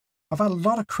I've had a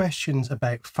lot of questions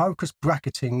about focus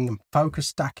bracketing and focus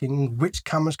stacking, which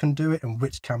cameras can do it and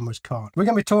which cameras can't. We're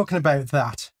going to be talking about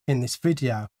that in this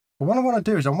video. But what I want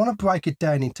to do is I want to break it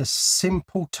down into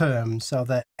simple terms so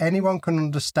that anyone can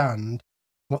understand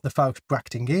what the focus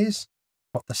bracketing is,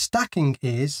 what the stacking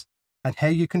is, and how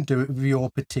you can do it with your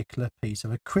particular piece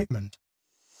of equipment.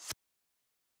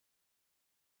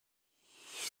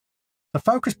 The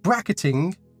focus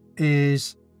bracketing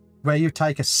is where you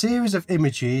take a series of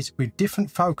images with different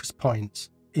focus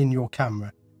points in your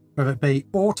camera. Whether it be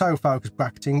autofocus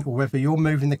bracketing or whether you're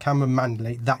moving the camera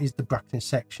manually, that is the bracketing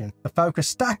section. The focus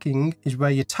stacking is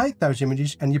where you take those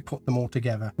images and you put them all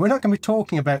together. We're not going to be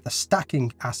talking about the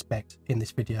stacking aspect in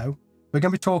this video. We're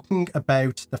going to be talking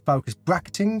about the focus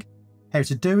bracketing, how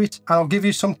to do it, and I'll give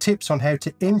you some tips on how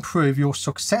to improve your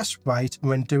success rate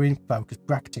when doing focus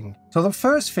bracketing. So the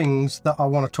first things that I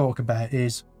want to talk about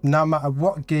is no matter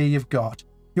what gear you've got,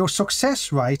 your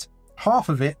success rate, half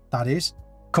of it that is,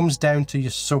 comes down to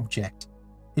your subject.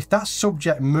 If that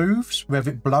subject moves,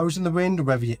 whether it blows in the wind or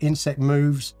whether your insect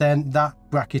moves, then that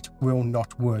bracket will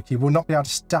not work. You will not be able to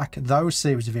stack those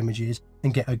series of images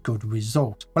and get a good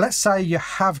result. Well, let's say you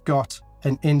have got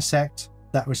an insect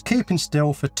that was keeping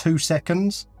still for 2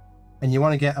 seconds and you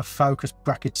want to get a focus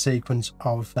bracket sequence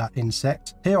of that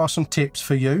insect. Here are some tips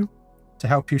for you to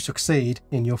help you succeed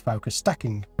in your focus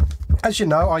stacking. As you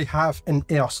know, I have an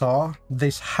EOS R.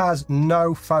 This has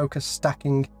no focus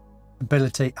stacking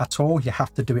ability at all. You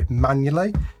have to do it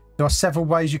manually. There are several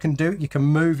ways you can do it. You can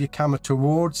move your camera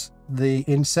towards the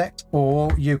insect,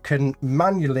 or you can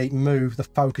manually move the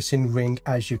focusing ring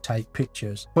as you take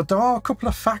pictures. But there are a couple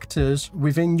of factors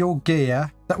within your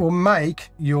gear that will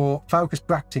make your focus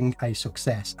bracketing a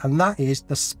success, and that is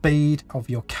the speed of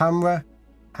your camera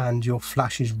and your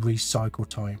flash's recycle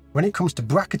time. When it comes to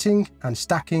bracketing and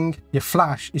stacking, your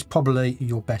flash is probably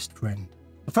your best friend.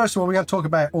 First of all, we're going to talk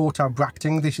about auto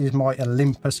bracketing. This is my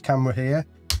Olympus camera here.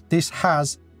 This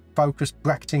has focus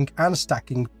bracketing and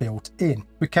stacking built in.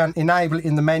 We can enable it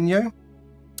in the menu.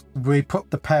 We put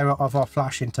the power of our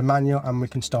flash into manual and we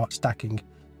can start stacking.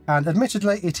 And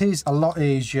admittedly, it is a lot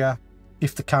easier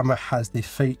if the camera has this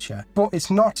feature, but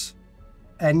it's not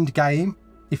end game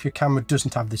if your camera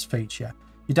doesn't have this feature.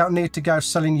 You don't need to go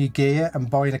selling your gear and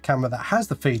buying a camera that has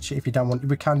the feature. If you don't want it,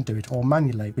 we can do it all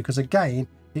manually, because again,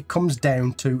 it comes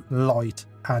down to light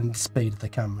and speed of the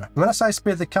camera. When I say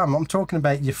speed of the camera, I'm talking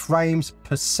about your frames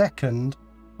per second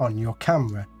on your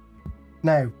camera.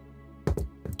 Now,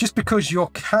 just because your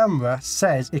camera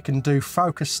says it can do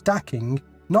focus stacking,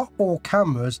 not all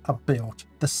cameras are built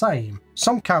the same.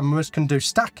 Some cameras can do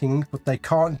stacking, but they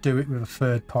can't do it with a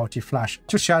third-party flash,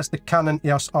 such as the Canon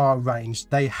EOS R range.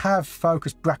 They have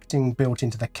focus bracketing built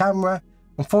into the camera.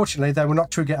 Unfortunately, they will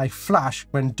not trigger a flash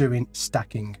when doing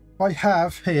stacking. I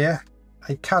have here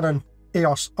a Canon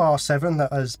EOS R7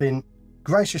 that has been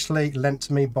graciously lent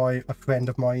to me by a friend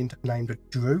of mine named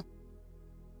Drew.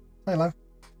 Hello.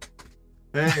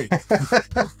 Hey.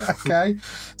 Okay,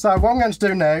 so what I'm going to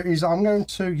do now is I'm going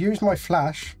to use my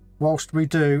flash whilst we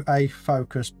do a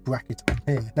focus bracket on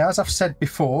here. Now, as I've said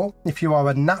before, if you are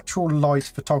a natural light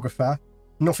photographer,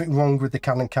 nothing wrong with the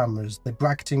Canon cameras. The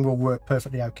bracketing will work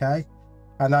perfectly okay.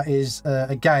 And that is,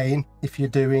 again, if you're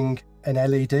doing an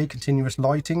LED, continuous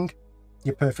lighting,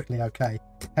 you're perfectly okay.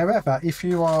 However, if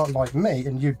you are like me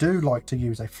and you do like to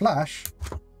use a flash,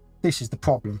 this is the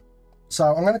problem. So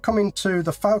I'm going to come into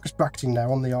the focus bracketing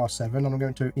now on the R7 and I'm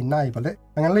going to enable it.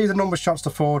 I'm going to leave the number shots to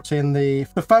 40 and the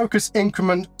focus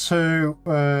increment to,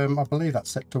 I believe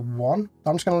that's set to 1.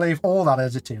 I'm just going to leave all that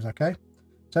as it is, okay?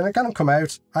 So I'm going to come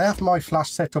out. I have my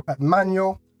flash set up at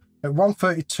manual at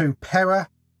 132 power,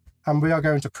 and we are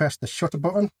going to press the shutter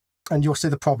button, and you'll see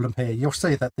the problem here. You'll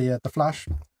see that the flash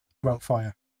won't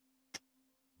fire.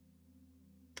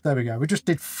 There we go. We just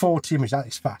did 40 images. That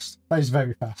is fast. That is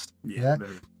very fast. Yeah.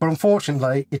 But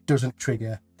unfortunately, it doesn't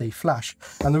trigger the flash.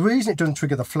 And the reason it doesn't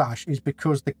trigger the flash is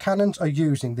because the Canons are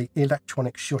using the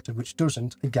electronic shutter, which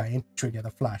doesn't, again, trigger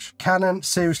the flash. Canon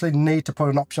seriously need to put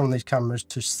an option on these cameras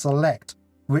to select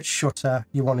which shutter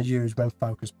you want to use when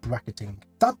focus bracketing.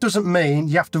 That doesn't mean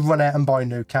you have to run out and buy a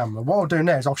new camera. What I'll do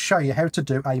now is I'll show you how to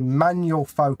do a manual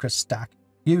focus stack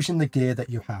using the gear that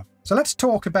you have. So let's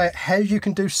talk about how you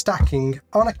can do stacking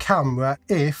on a camera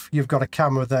if you've got a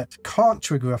camera that can't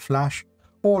trigger a flash,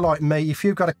 or like me, if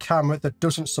you've got a camera that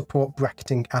doesn't support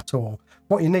bracketing at all.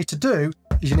 What you need to do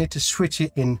is you need to switch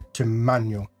it into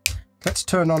manual. Let's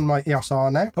turn on my EOS R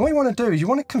now. And what you want to do is you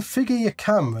want to configure your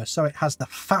camera so it has the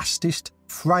fastest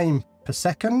frame per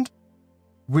second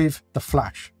with the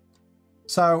flash.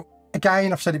 So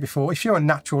again, I've said it before, if you're a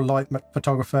natural light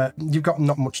photographer, you've got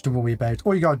not much to worry about.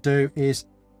 All you got to do is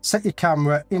set your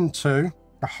camera into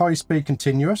a high-speed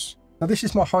continuous. Now this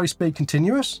is my high-speed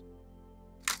continuous.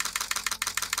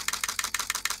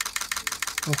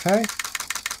 Okay,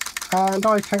 and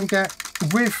I can get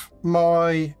with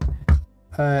my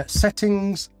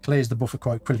settings, clears the buffer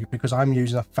quite quickly because I'm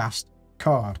using a fast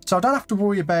card. So I don't have to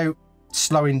worry about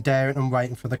slowing down and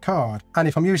waiting for the card. And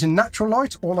if I'm using natural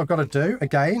light, all I've got to do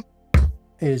again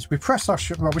is we press our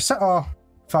we set our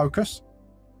focus,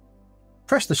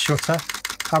 press the shutter,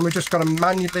 and we're just going to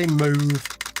manually move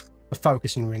the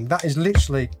focusing ring. That is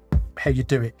literally how you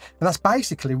do it, and that's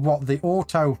basically what the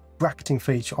auto bracketing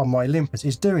feature on my Olympus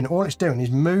is doing. All it's doing is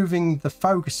moving the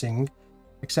focusing,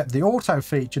 except the auto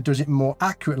feature does it more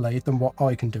accurately than what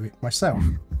I can do it myself.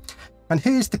 And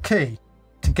here's the key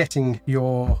to getting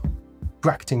your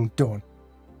bracketing done.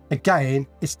 Again,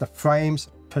 it's the frames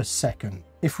per second.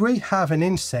 If we have an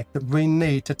insect that we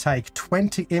need to take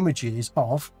 20 images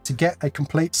of to get a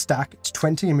complete stack, it's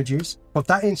 20 images, but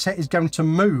that insect is going to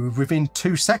move within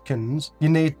 2 seconds, you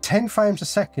need 10 frames a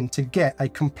second to get a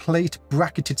complete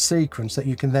bracketed sequence that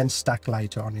you can then stack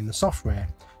later on in the software.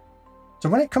 So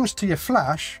when it comes to your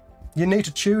flash, you need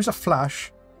to choose a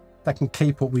flash that can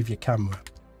keep up with your camera.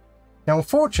 Now,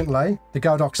 unfortunately, the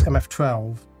Godox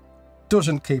MF12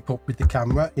 doesn't keep up with the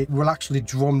camera. It will actually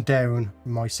drum down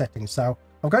my settings. So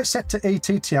I've got it set to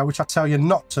ETTL, which I tell you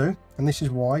not to, and this is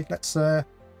why. Let's do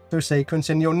a sequence,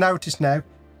 and you'll notice now,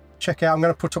 check out, I'm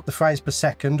going to put up the frames per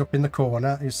second up in the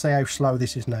corner. You'll see how slow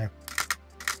this is now.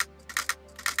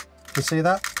 You see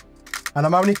that? And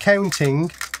I'm only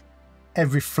counting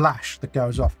every flash that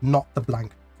goes off, not the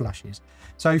blank flashes.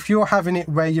 So if you're having it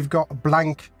where you've got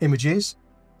blank images,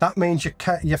 that means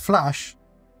your flash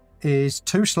is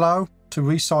too slow to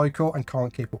recycle and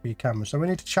can't keep up with your camera. So we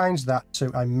need to change that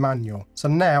to a manual. So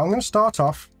now I'm going to start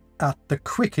off at the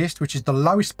quickest, which is the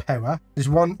lowest power, is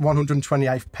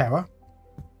 128th power.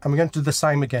 And we're going to do the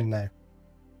same again now.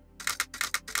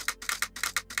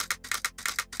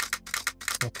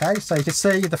 Okay, so you can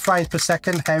see the frames per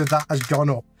second, how that has gone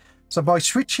up. So by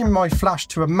switching my flash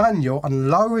to a manual and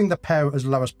lowering the power as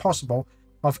low as possible,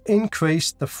 I've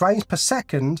increased the frames per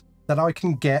second that I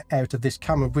can get out of this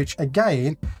camera, which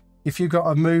again, if you've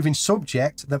got a moving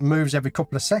subject that moves every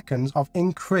couple of seconds, I've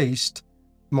increased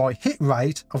my hit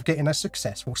rate of getting a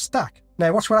successful stack.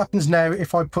 Now, watch what happens now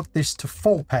if I put this to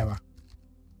full power.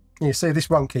 You see, this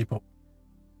won't keep up.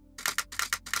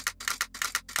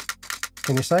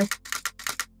 Can you see?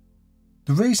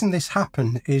 The reason this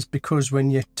happened is because when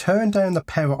you turn down the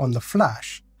power on the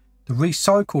flash, the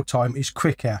recycle time is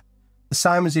quicker. The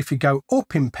same as if you go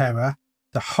up in power,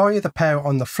 the higher the power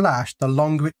on the flash, the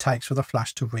longer it takes for the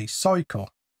flash to recycle.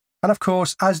 And of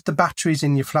course, as the batteries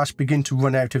in your flash begin to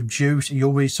run out of juice,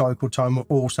 your recycle time will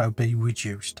also be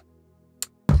reduced.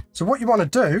 So what you want to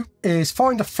do is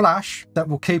find a flash that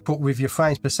will keep up with your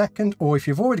frames per second, or if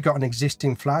you've already got an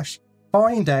existing flash,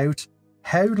 find out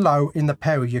how low in the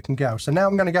power you can go. So now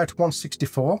I'm going to go to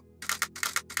 164.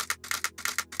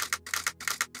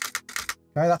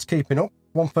 Okay, that's keeping up.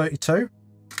 132.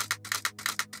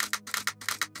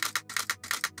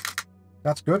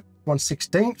 That's good.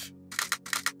 1/16.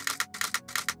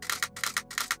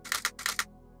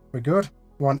 We're good.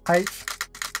 1/8.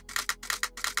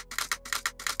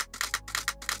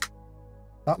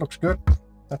 That looks good.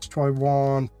 Let's try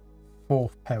 1/4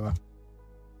 power.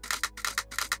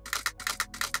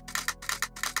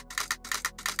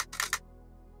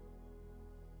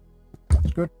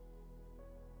 That's good.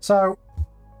 So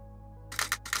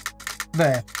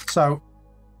there. So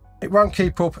it won't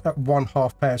keep up at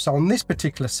 1/2 power. So on this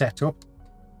particular setup,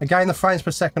 again, the frames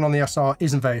per second on the SR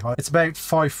isn't very high. It's about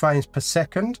 5 frames per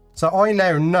second. So I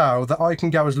now know that I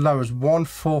can go as low as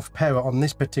 1/4 power on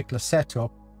this particular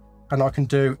setup, and I can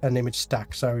do an image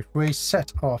stack. So if we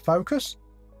set our focus,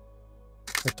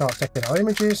 we start taking our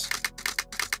images,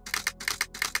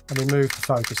 and we move the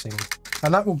focusing.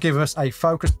 And that will give us a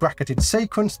focus bracketed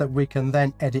sequence that we can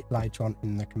then edit later on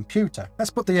in the computer.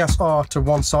 Let's put the SR to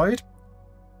one side.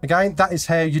 Again, that is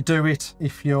how you do it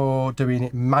if you're doing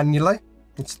it manually.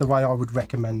 It's the way I would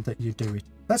recommend that you do it.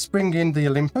 Let's bring in the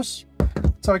Olympus.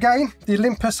 So again, the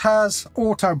Olympus has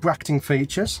auto bracketing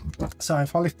features. So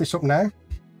if I lift this up now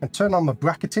and turn on the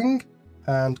bracketing,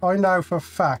 and I know for a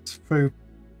fact through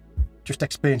just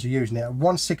experience of using it, at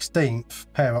 1/16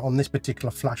 power on this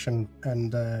particular flash and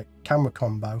camera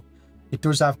combo, it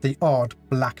does have the odd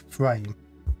black frame,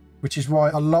 which is why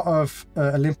a lot of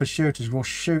Olympus shooters will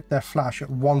shoot their flash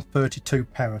at 1/32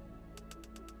 power.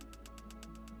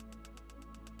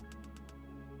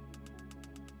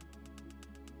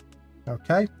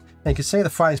 Okay, and you can see the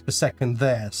frames per second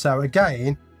there. So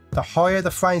again, The higher the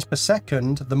frames per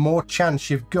second, the more chance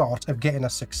you've got of getting a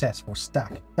successful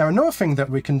stack. Now, another thing that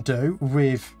we can do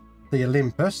with the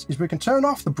Olympus is we can turn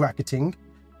off the bracketing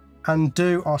and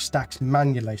do our stacks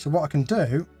manually. So what I can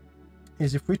do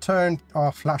is if we turn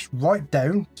our flash right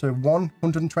down to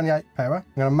 128 power,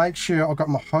 I'm going to make sure I've got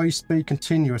my high speed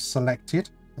continuous selected.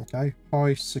 Okay,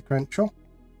 high sequential.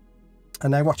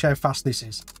 And now watch how fast this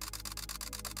is.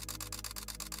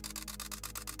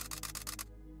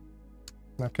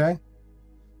 Okay. And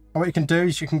what you can do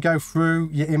is you can go through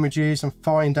your images and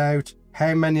find out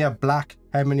how many are black,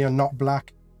 how many are not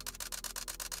black.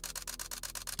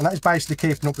 And that is basically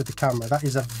keeping up with the camera. That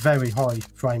is a very high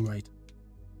frame rate.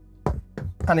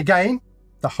 And again,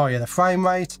 the higher the frame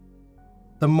rate,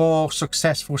 the more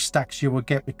successful stacks you will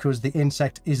get because the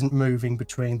insect isn't moving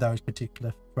between those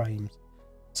particular frames.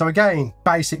 So again,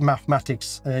 basic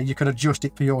mathematics, you can adjust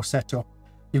it for your setup.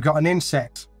 You've got an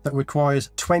insect that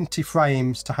requires 20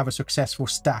 frames to have a successful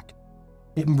stack.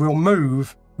 It will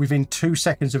move within 2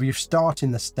 seconds of you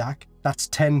starting the stack. That's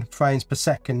 10 frames per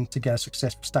second to get a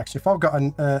successful stack. So if I've got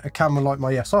a camera like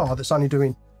my SR that's only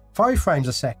doing 5 frames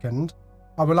a second,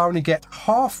 I will only get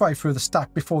halfway through the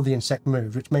stack before the insect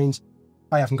moves, which means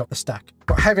I haven't got the stack.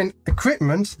 But having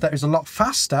equipment that is a lot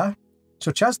faster,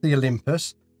 such as the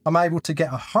Olympus, I'm able to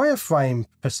get a higher frame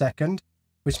per second,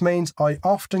 which means I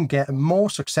often get more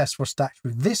successful stacks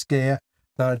with this gear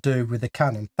than I do with the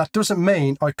Canon. That doesn't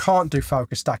mean I can't do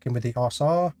focus stacking with the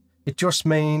SR. It just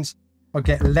means I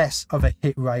get less of a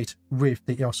hit rate with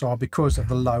the SR because of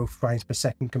the low frames per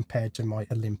second compared to my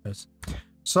Olympus.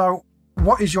 So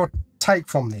what is your take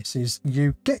from this? Is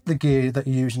you get the gear that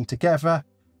you're using together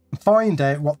and find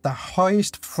out what the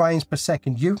highest frames per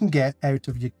second you can get out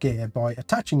of your gear by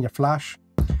attaching your flash,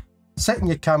 setting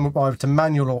your camera either to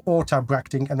manual or auto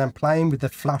bracketing, and then playing with the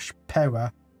flash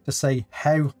power to see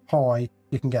how high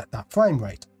you can get that frame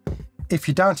rate. If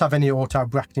you don't have any auto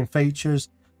bracketing features,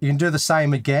 you can do the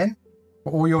same again,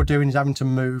 but all you're doing is having to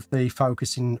move the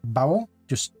focusing barrel.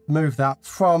 Just move that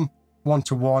from 1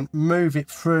 to 1, move it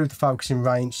through the focusing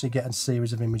range so you get a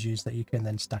series of images that you can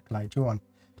then stack later on.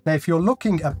 Now, if you're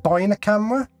looking at buying a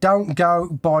camera, don't go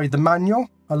by the manual.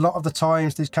 A lot of the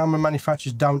times these camera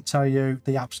manufacturers don't tell you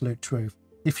the absolute truth.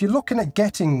 If you're looking at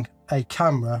getting a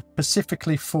camera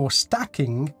specifically for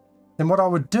stacking, then what I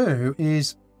would do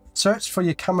is search for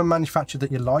your camera manufacturer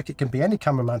that you like. It can be any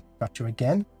camera manufacturer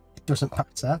again, it doesn't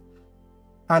matter.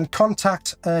 And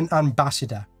contact an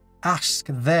ambassador. Ask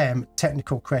them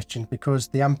technical questions because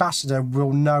the ambassador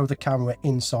will know the camera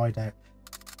inside out.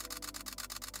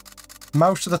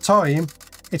 Most of the time,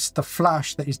 it's the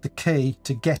flash that is the key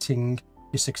to getting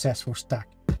your successful stack.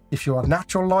 If you're a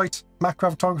natural light macro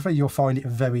photographer, you'll find it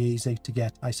very easy to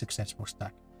get a successful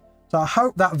stack. So I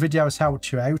hope that video has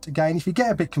helped you out. Again, if you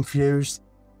get a bit confused,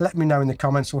 let me know in the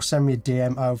comments or send me a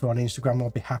DM over on Instagram. I'll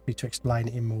be happy to explain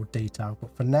it in more detail.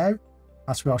 But for now,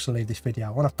 that's where I shall leave this video.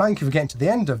 I want to thank you for getting to the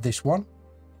end of this one.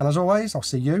 And as always, I'll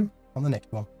see you on the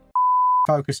next one.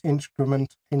 Focus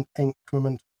increment,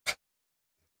 increment.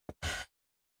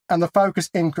 And the focus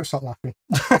increment, stop laughing.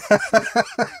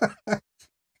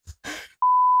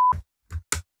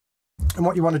 And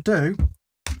what you want to do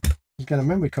is get a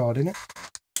memory card in it.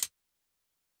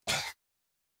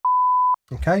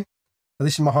 Okay. So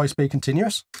this is my high speed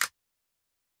continuous.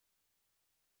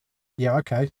 Yeah,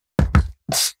 okay.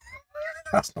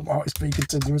 That's not my high speed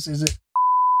continuous, is it?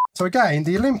 So again,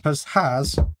 the Olympus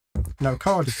has no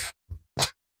card.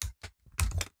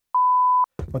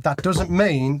 But that doesn't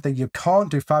mean that you can't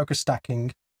do focus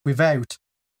stacking without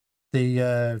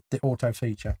the auto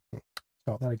feature.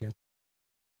 Start that again.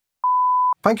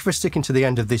 Thank you for sticking to the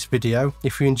end of this video.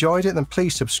 If you enjoyed it, then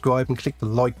please subscribe and click the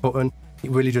like button. It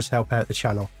really does help out the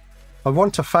channel. I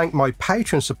want to thank my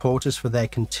Patreon supporters for their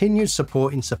continued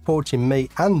support in supporting me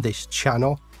and this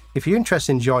channel. If you're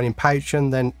interested in joining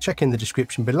Patreon, then check in the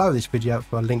description below this video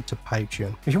for a link to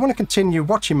Patreon. If you want to continue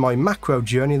watching my macro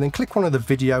journey, then click one of the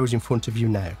videos in front of you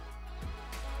now.